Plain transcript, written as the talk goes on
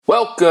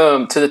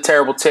Welcome to the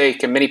Terrible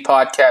Take, a mini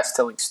podcast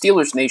telling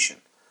Steelers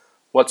Nation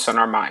what's on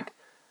our mind.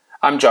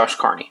 I'm Josh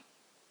Carney.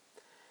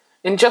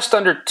 In just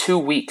under 2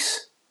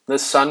 weeks, the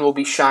sun will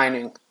be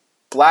shining,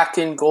 black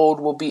and gold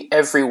will be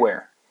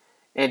everywhere,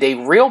 and a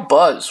real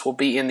buzz will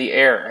be in the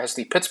air as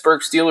the Pittsburgh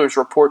Steelers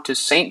report to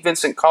St.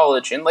 Vincent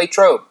College in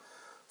Latrobe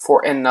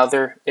for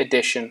another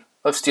edition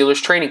of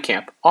Steelers training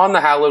camp on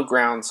the hallowed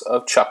grounds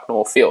of Chuck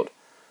Noll Field.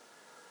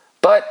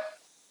 But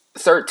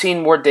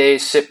 13 more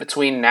days sit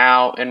between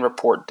now and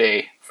report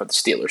day for the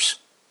Steelers.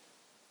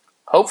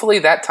 Hopefully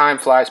that time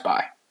flies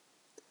by.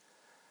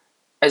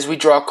 As we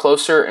draw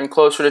closer and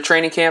closer to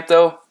training camp,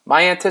 though,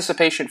 my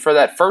anticipation for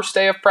that first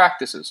day of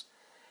practices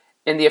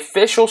and the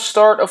official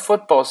start of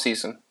football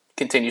season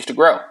continues to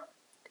grow.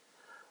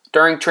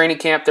 During training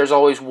camp, there's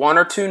always one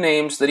or two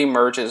names that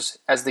emerges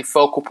as the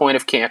focal point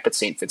of camp at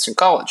St. Vincent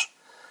College.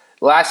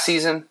 Last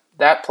season,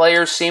 that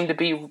player seemed to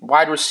be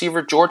wide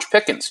receiver George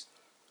Pickens,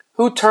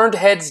 who turned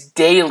heads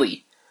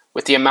daily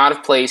with the amount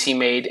of plays he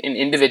made in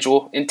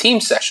individual and team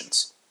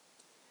sessions.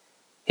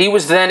 He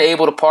was then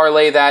able to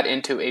parlay that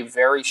into a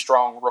very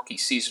strong rookie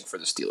season for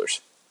the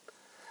Steelers.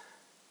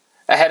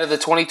 Ahead of the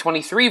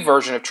 2023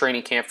 version of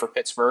training camp for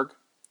Pittsburgh,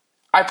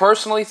 I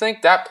personally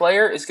think that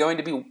player is going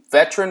to be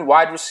veteran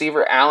wide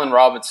receiver Allen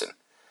Robinson,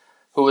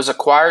 who was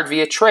acquired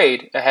via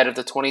trade ahead of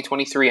the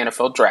 2023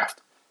 NFL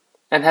Draft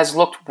and has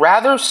looked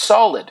rather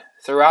solid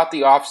throughout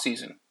the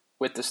offseason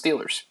with the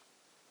Steelers.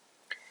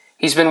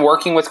 He's been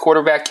working with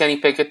quarterback Kenny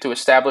Pickett to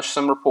establish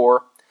some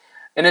rapport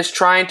and is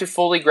trying to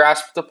fully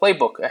grasp the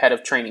playbook ahead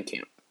of training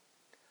camp.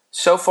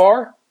 So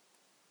far,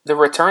 the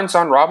returns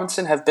on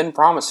Robinson have been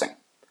promising.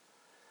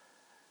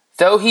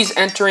 Though he's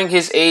entering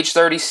his age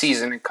 30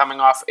 season and coming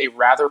off a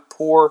rather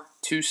poor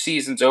 2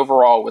 seasons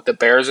overall with the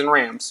Bears and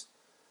Rams,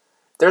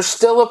 there's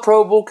still a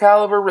Pro Bowl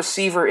caliber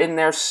receiver in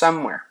there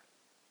somewhere.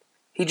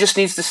 He just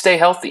needs to stay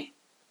healthy.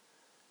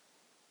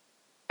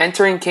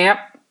 Entering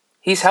camp,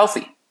 he's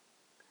healthy.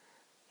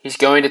 He's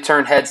going to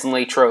turn heads in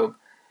Latrobe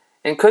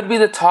and could be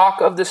the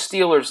talk of the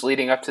Steelers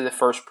leading up to the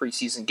first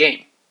preseason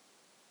game.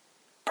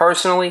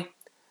 Personally,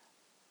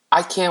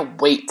 I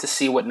can't wait to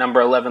see what number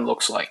 11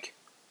 looks like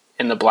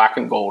in the black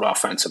and gold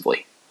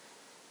offensively.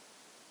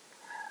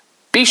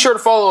 Be sure to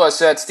follow us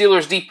at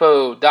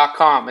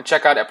SteelersDepot.com and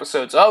check out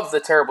episodes of The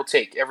Terrible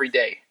Take every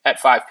day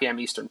at 5 p.m.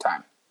 Eastern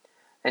Time.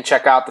 And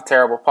check out The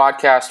Terrible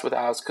Podcast with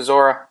Alex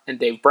Kozora and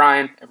Dave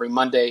Bryan every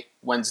Monday,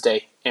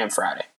 Wednesday, and Friday.